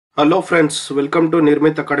Hello friends, welcome to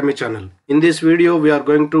Nirmit Academy channel. In this video, we are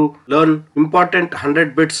going to learn important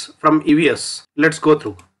 100 bits from EVS. Let's go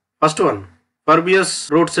through. First one, pervious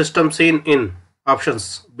root system seen in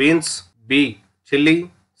options beans, B,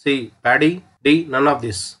 chili, C, paddy, D, none of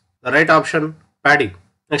this. The right option, paddy.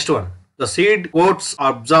 Next one, the seed coats,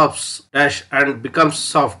 absorbs, dash and becomes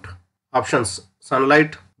soft. Options,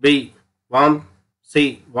 sunlight, B, warmth,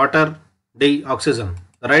 C, water, D, oxygen.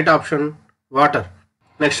 The right option, water.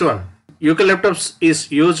 Next one, eucalyptus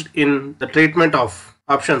is used in the treatment of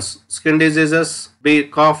options skin diseases, B,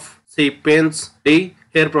 cough, C, pains, D,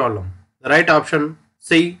 hair problem. The right option,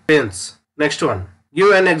 C, pains. Next one,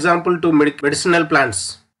 give an example to medicinal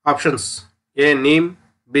plants. Options A, neem,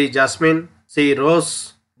 B, jasmine, C,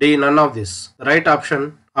 rose, D, none of this. The right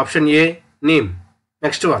option, option A, neem.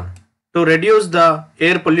 Next one, to reduce the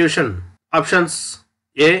air pollution. Options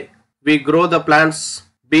A, we grow the plants,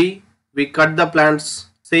 B, we cut the plants,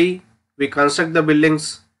 C, we construct the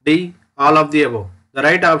buildings, D, all of the above. The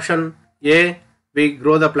right option, A, we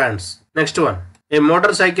grow the plants. Next one, a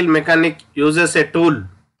motorcycle mechanic uses a tool.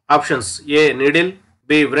 Options A, needle,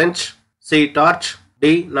 B, wrench, C, torch,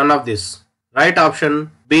 D, none of this. Right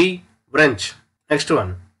option, B, wrench. Next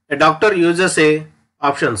one, a doctor uses a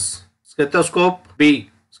options stethoscope, B,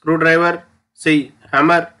 screwdriver, C,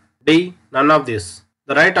 hammer, D, none of this.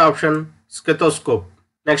 The right option, stethoscope.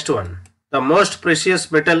 Next one, the most precious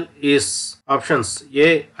metal is options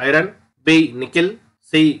A, iron, B, nickel,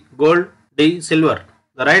 C, gold, D, silver.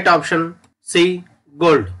 The right option, C,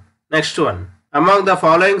 gold. Next one, among the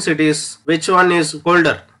following cities, which one is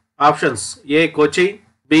colder? Options A, Kochi,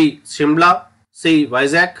 B, Shimla, C,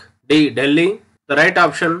 Vizag, D, Delhi. The right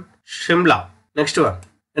option, Shimla. Next one,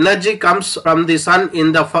 energy comes from the sun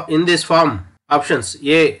in this form. Options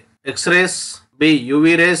A, X-rays, B,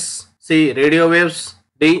 UV rays, C, radio waves,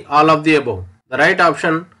 D, all of the above. The right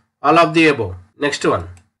option, all of the above. Next one,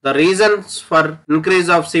 the reasons for increase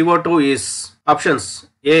of CO2 is options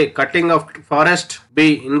A, cutting of forest,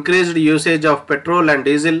 B, increased usage of petrol and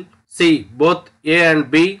diesel, C, both A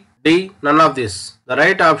and B, D, none of this. The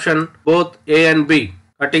right option, both A and B,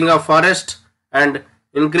 cutting of forest and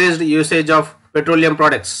increased usage of petroleum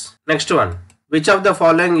products. Next one, which of the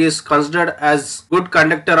following is considered as good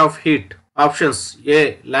conductor of heat? Options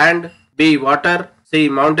A, land, B, water, C,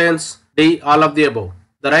 mountains, D, all of the above.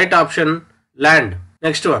 The right option, land.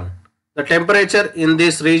 Next one, the temperature in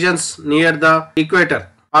these regions near the equator.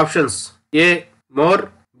 Options A,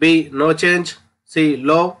 more, B, no change, C,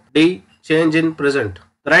 low, D, change in present.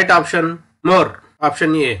 The right option, more.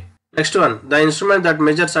 Option A. Next one, the instrument that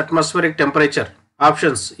measures atmospheric temperature.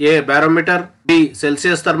 Options A, barometer, B,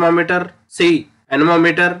 Celsius thermometer, C,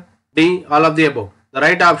 anemometer, D, all of the above. The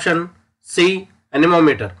right option, C,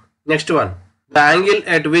 anemometer. Next one, the angle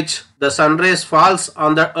at which the sun rays falls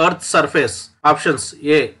on the earth's surface. Options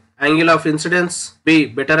A, angle of incidence, B,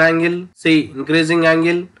 better angle, C, increasing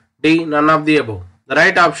angle, D, none of the above. The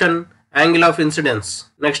right option, angle of incidence.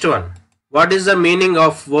 Next one, what is the meaning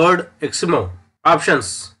of word Eskimo?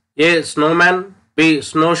 Options A, snowman, B,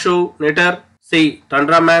 snowshoe knitter, C,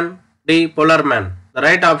 tundra man, D, polar man. The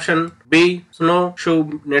right option, B,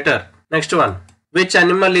 snowshoe knitter. Next one, which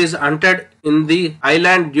animal is hunted in the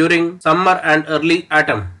island during summer and early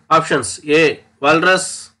autumn? Options A,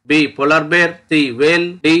 walrus, B, polar bear, C,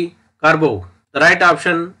 whale, D, caribou. The right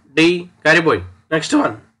option, D, caribou. Next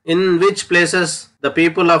one, in which places the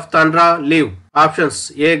people of tundra live?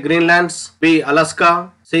 Options A, Greenland, B,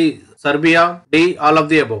 Alaska, C, Serbia, D, all of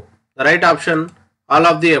the above. The right option, all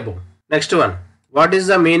of the above. Next one, what is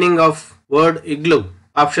the meaning of word igloo?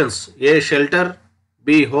 Options A, shelter,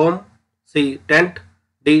 B, home, C, tent,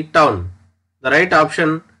 D, town. The right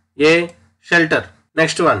option, A, shelter.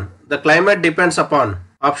 Next one, the climate depends upon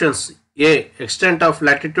options A, extent of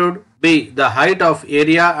latitude, B, the height of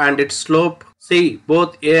area and its slope, C,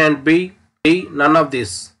 both A and B, D, none of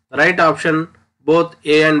this. The right option, both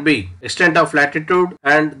A and B, extent of latitude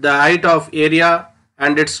and the height of area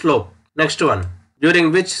and its slope. Next one,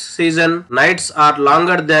 during which season nights are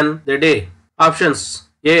longer than the day? Options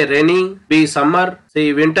A, rainy, B, summer,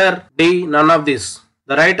 C, winter, D, none of this.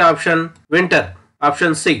 The right option, winter.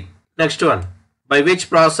 Option C. Next one, by which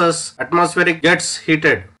process atmospheric gets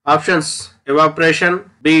heated? Options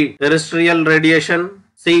evaporation, B, terrestrial radiation,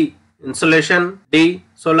 C, insolation, D,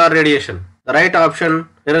 solar radiation. The right option,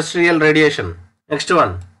 terrestrial radiation. Next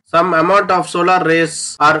one, some amount of solar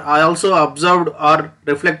rays are also observed or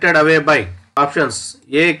reflected away by options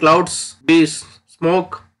A, clouds, B,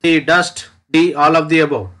 smoke, C, dust, D, all of the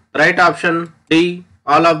above. Right option, D,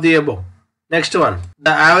 all of the above. Next one, the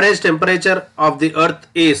average temperature of the earth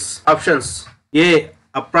is options A,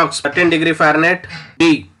 approx 13 degree Fahrenheit,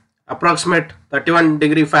 B, approximate 31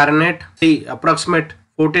 degree Fahrenheit, C approximate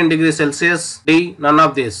 14 degree Celsius, D none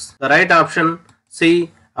of these. The right option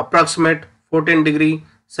C approximate 14 degree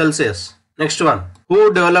Celsius. Next one.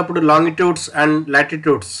 Who developed longitudes and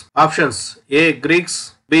latitudes? Options A.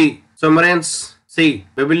 Greeks, B. Sumerians, C.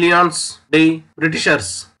 Babylonians, D.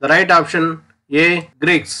 Britishers. The right option A.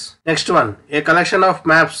 Greeks. Next one. A collection of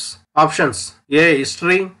maps. Options A.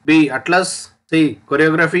 History, B. Atlas, C.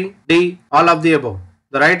 Choreography, D. All of the above.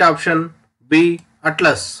 The right option B.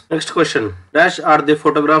 Atlas. Next question. Dash are the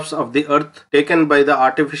photographs of the Earth taken by the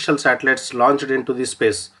artificial satellites launched into the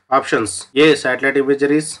space. Options A. Satellite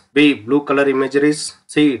imageries, B. Blue color imageries,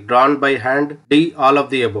 C. Drawn by hand, D. All of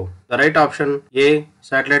the above. The right option A.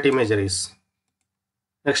 Satellite imageries.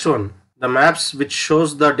 Next one. The maps which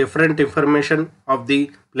shows the different information of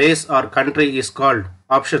the place or country is called.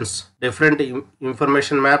 Options different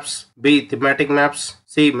information maps, B. Thematic maps,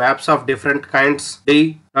 C. Maps of different kinds,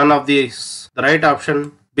 D. None of these. The right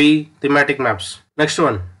option B. Thematic maps. Next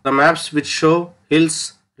one. The maps which show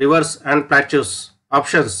hills, rivers and plateaus.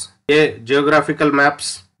 Options A. Geographical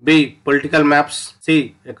maps, B. Political maps,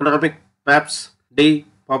 C. Economic maps, D.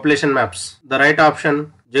 Population maps. The right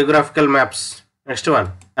option geographical maps. Next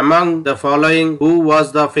one. Among the following, who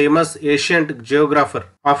was the famous ancient geographer?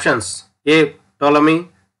 Options A. Ptolemy,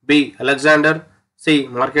 B. Alexander, C.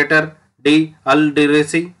 Mercator, D.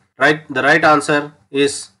 Al-Dirisi. The right answer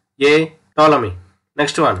is A. Ptolemy.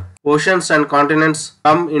 Next one. Oceans and continents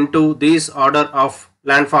come into this order of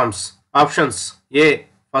landforms. Options A.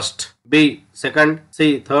 First, B. Second,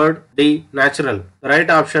 C. Third, D. Natural. The right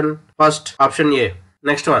option first, option A.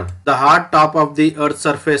 Next one. The hard top of the Earth's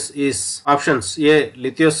surface is. Options A.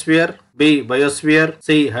 Lithosphere, B. Biosphere,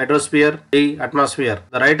 C. Hydrosphere, D. Atmosphere.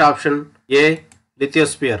 The right option A.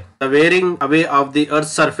 Lithosphere. The wearing away of the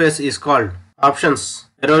Earth's surface is called. Options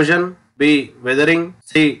erosion, B. Weathering,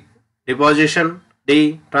 C. Deposition,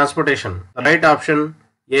 D. Transportation. The right option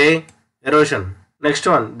A. Erosion. Next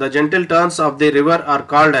one. The gentle turns of the river are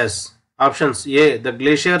called as. Options A. The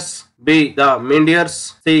glaciers, B. The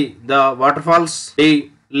meanders, C. The waterfalls,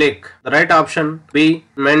 D. Lake. The right option B.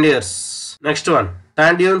 Meanders. Next one.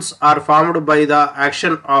 Sand dunes are formed by the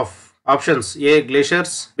action of. Options A.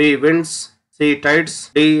 Glaciers, B. Winds, C.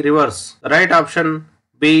 Tides, D. Rivers. The right option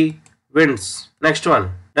B. Winds. Next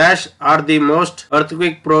one. Dash are the most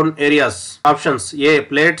earthquake prone areas. Options A.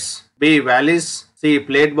 Plates, B. Valleys, C.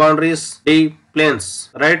 Plate boundaries, D. Plains.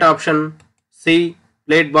 The right option C.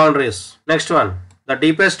 Plate boundaries. Next one. The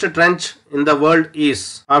deepest trench in the world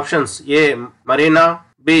is. Options A. Marina,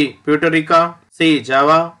 B. Puerto Rico, C.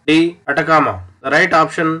 Java, D. Atacama. The right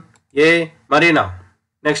option A. Marina.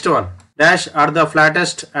 Next one. Dash are the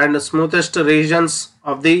flattest and smoothest regions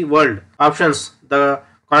of the world. Options the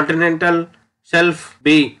continental shelf,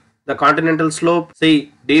 B. The continental slope,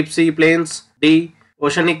 C. Deep sea plains, D.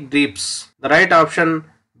 Oceanic deeps. The right option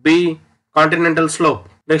B. Continental slope.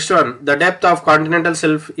 Next one. The depth of continental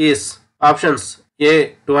shelf is. Options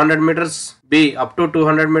A. 200 meters, B. Up to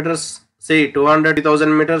 200 meters, C.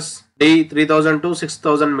 200,000 meters, D. 3,000 to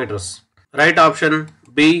 6,000 meters. Right option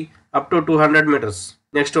B. Up to 200 meters.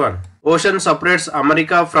 Next one. Ocean separates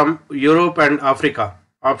America from Europe and Africa.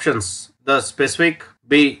 Options the Pacific,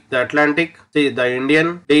 B. The Atlantic, C. The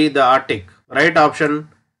Indian, D. The Arctic. Right option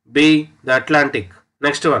B. The Atlantic.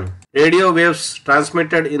 Next one. Radio waves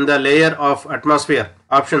transmitted in the layer of atmosphere.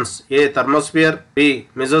 Options A. Thermosphere, B.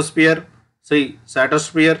 Mesosphere, C.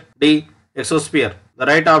 Stratosphere, D. Exosphere. The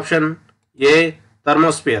right option A.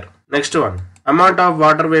 Thermosphere. Next one. Amount of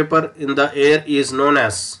water vapor in the air is known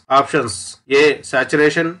as. Options A.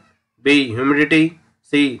 Saturation, B. Humidity,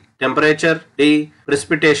 C. Temperature, D.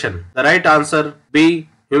 Precipitation. The right answer B.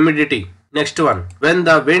 Humidity. Next one. When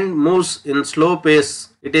the wind moves in slow pace,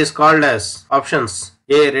 it is called as. Options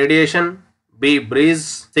A. Radiation, B.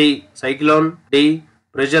 Breeze, C. Cyclone, D.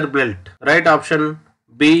 Pressure belt. Right option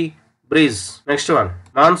B. Breeze. Next one.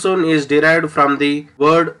 Monsoon is derived from the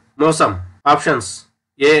word mosam. Options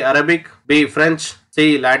A. Arabic, B. French,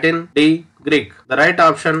 C. Latin, D. Greek. The right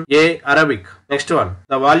option A. Arabic. Next one.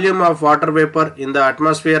 The volume of water vapor in the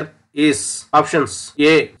atmosphere is. Options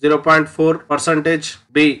A. 0.4 percentage,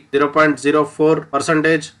 B. 0.04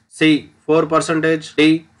 percentage, C. 4 percentage,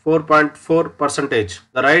 D. 4.4 percentage.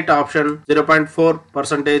 The right option 0.4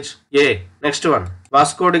 percentage A. Next one.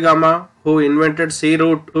 Vasco da Gama, who invented sea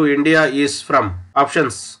route to India, is from.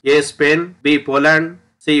 Options A. Spain, B. Poland,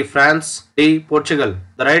 C. France, D. Portugal.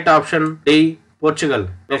 The right option D. Portugal.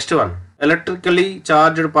 Next one. Electrically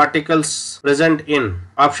charged particles present in.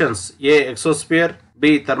 Options A. Exosphere,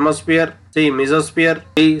 B. Thermosphere, C. Mesosphere,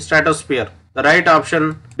 D. Stratosphere. The right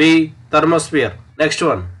option B. Thermosphere. Next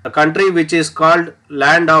one. The country which is called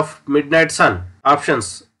Land of Midnight Sun. Options: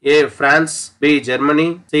 A. France, B. Germany,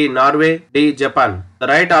 C. Norway, D. Japan. The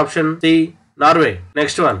right option C. Norway.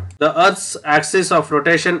 Next one. The Earth's axis of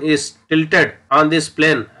rotation is tilted on this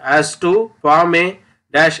plane as to form a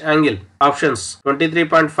dash angle. Options: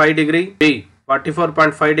 23.5 degree, B.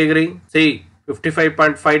 44.5 degree, C.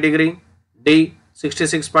 55.5 degree, D.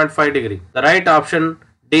 66.5 degree. The right option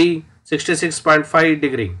D. 66.5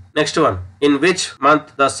 degree. Next one. In which month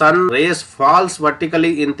the sun rays falls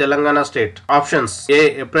vertically in Telangana state? Options: A.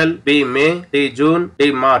 April, B. May, C. June,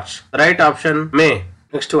 D. March. The right option May.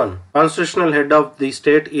 Next one. Constitutional head of the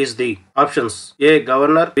state is the. Options: A.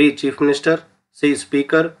 Governor, B. Chief Minister, C.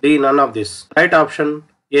 Speaker, D. None of this. Right option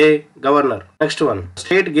A. Governor. Next one.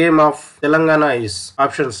 State game of Telangana is.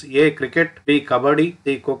 Options: A. Cricket, B. Kabaddi,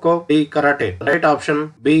 C. Kho-Kho, D. Karate. Right option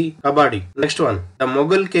B. Kabaddi. Next one. The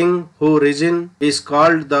Mughal king who risen is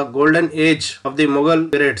called the golden age of the Mughal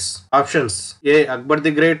periods. Options: A. Akbar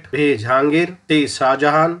the Great, B. Jahangir, C. Shah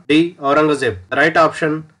Jahan, D. Aurangzeb. The right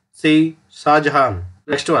option C. Shah Jahan.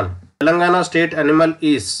 Next one. Telangana state animal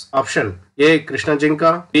is. Option: A. Krishna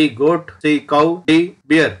Jinka, B. Goat, C. Cow, D.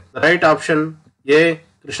 Bear. The right option A.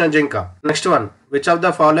 Krishna Jinka. Next one. Which of the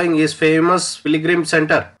following is famous pilgrim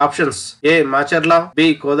center? Options: A. Macharla, B.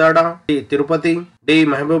 Kodada, C. Tirupati, D.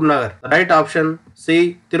 Mahbubnagar. The right option C.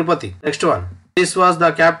 Tirupati. Next one. This was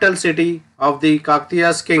the capital city of the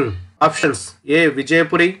Kakatiya's king. Options: A.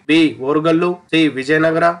 Vijaypuri, B. Orugallu, C.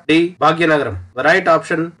 Vijayanagara, D. Bhagyanagram. The right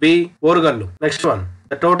option B. Orugallu. Next one.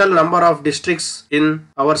 The total number of districts in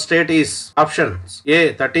our state is. Options: A.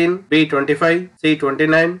 13, B. 25, C.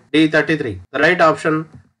 29, D. 33. The right option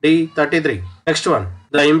D. 33. Next one.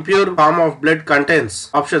 The impure form of blood contains.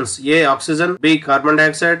 Options: A. Oxygen, B. Carbon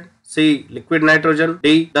dioxide, C. Liquid nitrogen,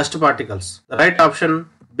 D. Dust particles. The right option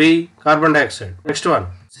B. Carbon dioxide. Next one.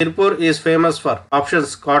 Sirpur is famous for. Options: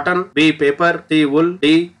 cotton, B. Paper, C. Wool,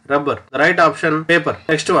 D. Rubber. The right option paper.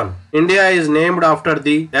 Next one. India is named after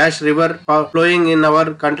the dash river flowing in our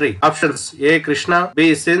country. Options: A. Krishna,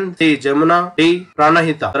 B. Sindh, C. Jamuna, D.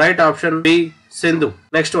 Pranahita. The right option B. Sindhu.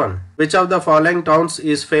 Next one. Which of the following towns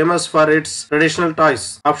is famous for its traditional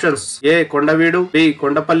toys? Options: A. Kondavidu, B.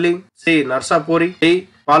 Kondapalli, C. Narsapuri, D.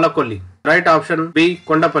 Palakolli. Right option B.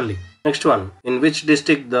 Kondapalli. Next one. In which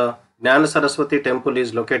district the Jnana Saraswati temple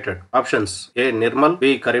is located? Options: A. Nirmal,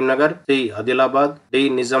 B. Karimnagar, C. Adilabad, D.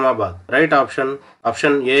 Nizamabad. Right option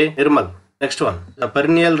A. Nirmal. Next one. The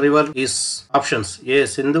perennial river is. Options: A.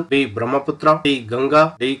 Sindhu, B. Brahmaputra, C. Ganga,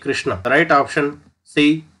 D. Krishna. Right option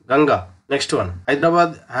C. Ganga. Next one.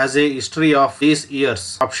 Hyderabad has a history of these years.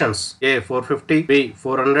 Options: A. 450, B.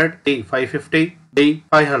 400, C. 550, D.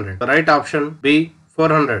 500. The right option B.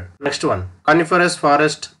 400. Next one. Coniferous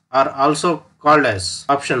forest are also called as.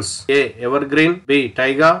 Options: A. Evergreen, B.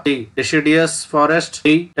 Taiga, C. Deciduous forest,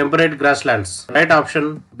 D. Temperate grasslands. Right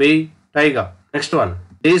option B. Taiga. Next one.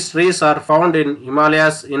 These trees are found in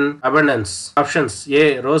Himalayas in abundance. Options: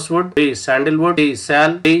 A. Rosewood, B. Sandalwood, D.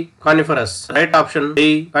 Sal, D. Coniferous. Right option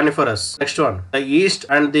D. Coniferous. Next one. The east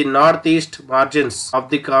and the northeast margins of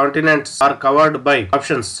the continents are covered by.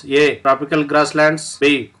 Options: A. Tropical grasslands,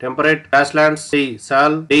 B. Temperate grasslands, C.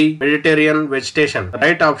 Sal, D. Mediterranean vegetation.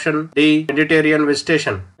 Right option D. Mediterranean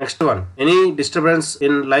vegetation. Next one. Any disturbance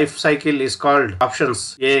in life cycle is called.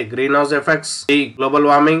 Options: A. Greenhouse effects, D. Global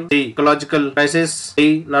warming, C. Ecological crisis, D.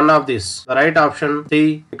 None of this. The right option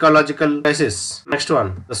C. Ecological crisis. Next one.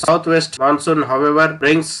 The southwest monsoon, however,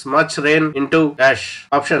 brings much rain into dash.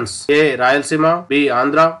 Options: A. Rayalaseema, B.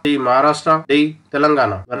 Andhra, C. Maharashtra, D.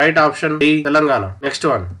 Telangana. The right option D. Telangana. Next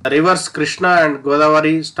one. The rivers Krishna and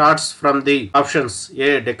Godavari starts from the. Options: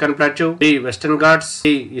 A. Deccan Plateau, B. Western Ghats,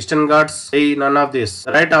 C. Eastern Ghats, D. None of this.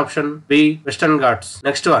 The right option B. Western Ghats.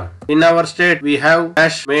 Next one. In our state we have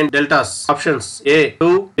dash main deltas. Options: A.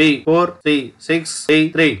 2, B. 4, C. 6, D.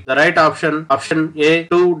 3. The right option A.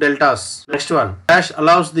 2 deltas. Next one. Dash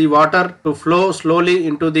allows the water to flow slowly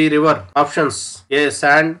into the river. Options: A.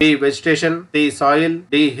 Sand, B. Vegetation, C. Soil,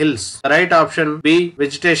 D. Hills. The right option B.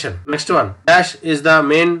 Vegetation. Next one. Dash is the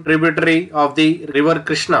main tributary of the river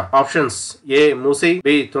Krishna. Options: A. Musi,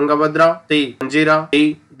 B. Tungabhadra, C. Manjira,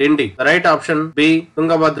 D. Dindi. The right option B.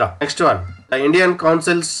 Tungabhadra. Next one. The Indian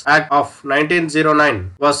Councils Act of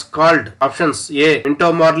 1909 was called. Options: A.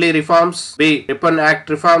 Minto-Morley reforms, B. Ripon Act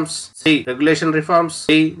reforms, C. Regulation reforms,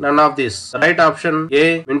 D. None of this. The right option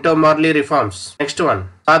A. Minto-Morley reforms. Next one.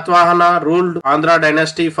 Satvahana ruled Andhra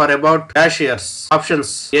dynasty for about dash years.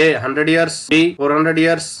 Options: A 100 years, B 400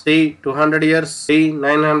 years, C 200 years, D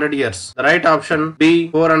 900 years. The right option B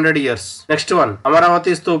 400 years. Next one.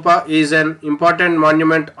 Amaravati Stupa is an important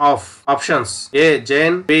monument of options: A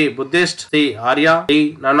Jain, B Buddhist, C Arya,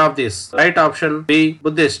 D none of these. Right option B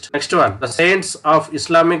Buddhist. Next one. The saints of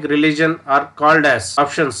Islamic religion are called as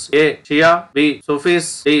options: A Shia, B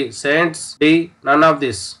Sufis, D saints, D none of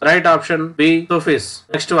these. Right option B Sufis.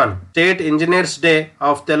 Next one. State Engineers Day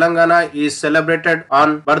of Telangana is celebrated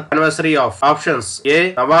on birth anniversary of options: A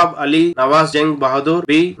Nawab Ali Nawaz Jang Bahadur,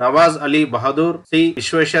 B Nawaz Ali Bahadur, C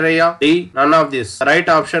Vishwesharaya, D none of these. Right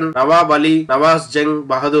option Nawab Ali Nawaz Jang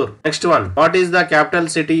Bahadur. Next one. What is the capital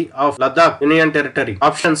city of Ladakh Union Territory?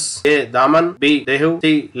 Options: A Daman, B Dehu,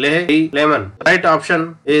 C Leh, D Leman. Right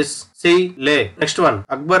option is C. Leh. Next one.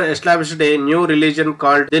 Akbar established a new religion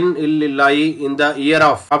called Din-i-Ilahi in the year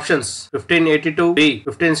of options: 1582, B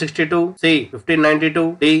 1562, C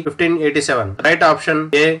 1592, D 1587. Right option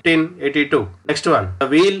A 1582. Next one. The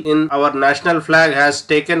wheel in our national flag has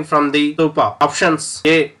taken from the stupa. Options: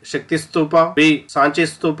 A Shakti Stupa, B Sanchi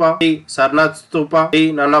Stupa, C Sarnath Stupa,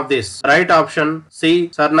 D none of this. Right option C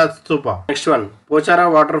Sarnath Stupa. Next one. Pochara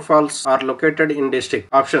waterfalls are located in district.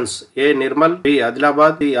 Options: A Nirmal, B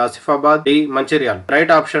Adilabad, C Asifabad, D Mancherial.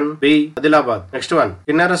 Right option B Adilabad. Next one.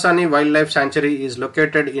 Kinnarasani Wildlife Sanctuary is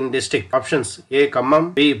located in district. Options: A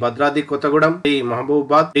Khammam, B Bhadradi Kottagudem, D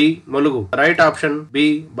Mahabubad, D Mulugu. Right option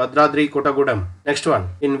B Bhadradri Kottagudem. Next one.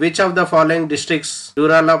 In which of the following districts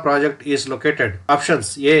Durala project is located?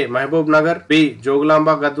 Options: A Mahbub Nagar, B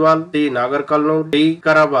Joglamba Gadwal, C Nagar Kalnoor, D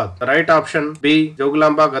Karabad. Right option B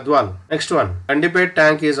Joglamba Gadwal. Next one. Gandipet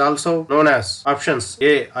tank is also known as options: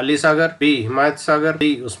 A Ali Sagar, B Himayat Sagar, D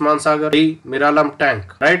Usman Sagar, D Miralam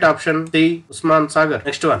tank. Right option C Usman Sagar.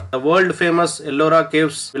 Next one. The world famous Ellora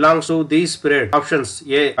caves belongs to these period. Options: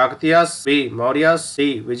 A Kakatiyas, B Mauryas,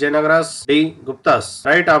 C Vijayanagaras, D Guptas.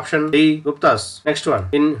 Right option D Guptas. Next one.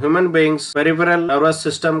 In human beings, peripheral nervous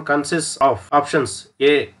system consists of options: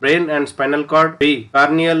 A brain and spinal cord, B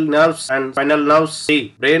cranial nerves and spinal nerves,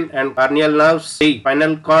 C brain and cranial nerves, D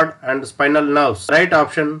spinal cord and spinal nerves. Right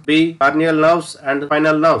option B cranial nerves and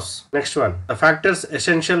spinal nerves. Next one. The factors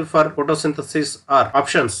essential for photosynthesis are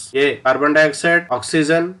options: A carbon dioxide,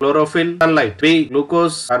 oxygen, chlorophyll, sunlight, B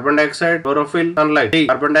glucose, carbon dioxide, chlorophyll, sunlight, D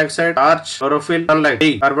carbon dioxide, starch, chlorophyll, sunlight,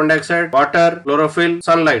 D carbon dioxide, water, chlorophyll,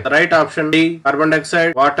 sunlight. The right option D carbon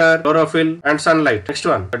dioxide, water, chlorophyll and sunlight. Next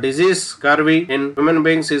one. The disease scurvy in human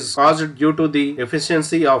beings is caused due to the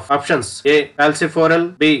deficiency of options: A calciferol,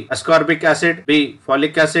 B ascorbic acid, B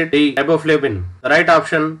folic acid, D riboflavin. The right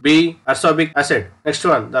option B ascorbic acid. Next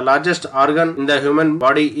one. The largest organ in the human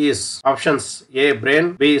body is options: A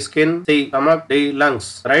brain, B skin, C stomach, D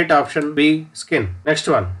lungs. Right option B skin. Next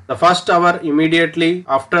one. The first hour immediately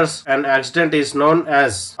after an accident is known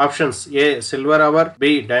as options: A silver hour,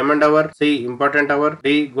 B diamond hour, C important hour,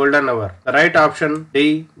 D golden hour. The right option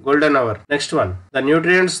D golden hour. Next one. The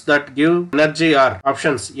nutrients that give energy are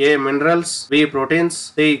options: A minerals, B proteins,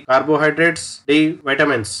 C carbohydrates, D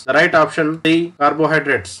vitamins. The right option C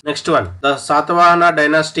carbohydrates. Next one. The Satavahana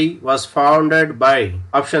dynasty was founded by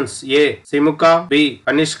options: A Simuka, B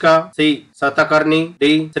Kanishka, C Satakarni,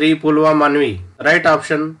 D Sri Pulva Manvi. Right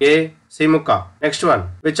option A Simuka. Next one.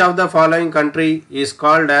 Which of the following country is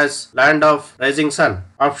called as land of rising sun?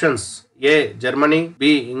 Options: A Germany,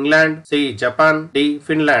 B England, C Japan, D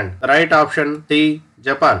Finland. The right option C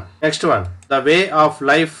Japan. Next one. The way of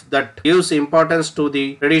life that gives importance to the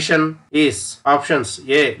tradition is options: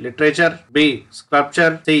 A literature, B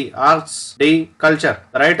sculpture, C arts, D culture.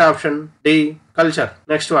 The right option D culture.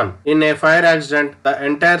 Next one. In a fire accident, the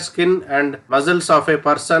entire skin and muscles of a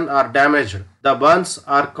person are damaged. The burns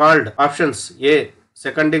are called options: A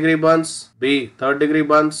second degree burns, B third degree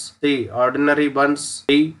burns, C ordinary burns,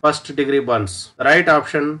 D first degree burns. The right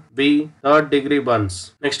option B third degree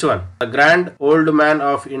burns. Next one. The grand old man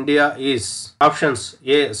of India is options: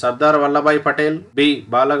 A Sardar Vallabhbhai Patel, B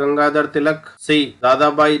Bala Gangadhar Tilak, C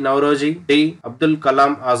Dadabhai Nauroji, D Abdul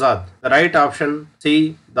Kalam Azad. The right option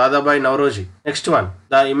C Dadabhai Nauroji. Next one.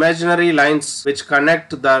 The imaginary lines which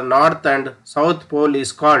connect the north and south pole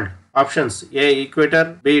is called options: A equator,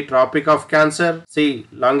 B tropic of Cancer, C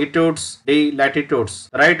longitudes, D latitudes.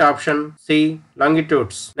 Right option C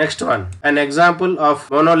longitudes. Next one. An example of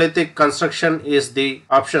monolithic construction is the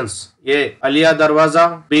options: A Aliya Darwaza,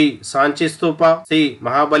 B Sanchi Stupa, C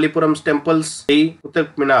Mahabalipuram temples, D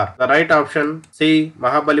Qutub Minar. The right option C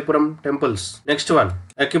Mahabalipuram temples. Next one.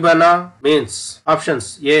 Akibana means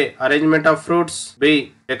options A. Arrangement of fruits,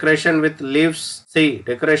 B. Decoration with leaves, C.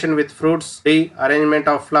 Decoration with fruits, D. Arrangement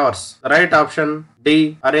of flowers. The right option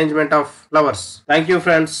D. Arrangement of flowers. Thank you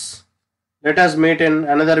friends. Let us meet in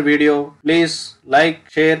another video. Please like,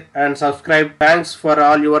 share and subscribe. Thanks for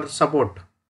all your support.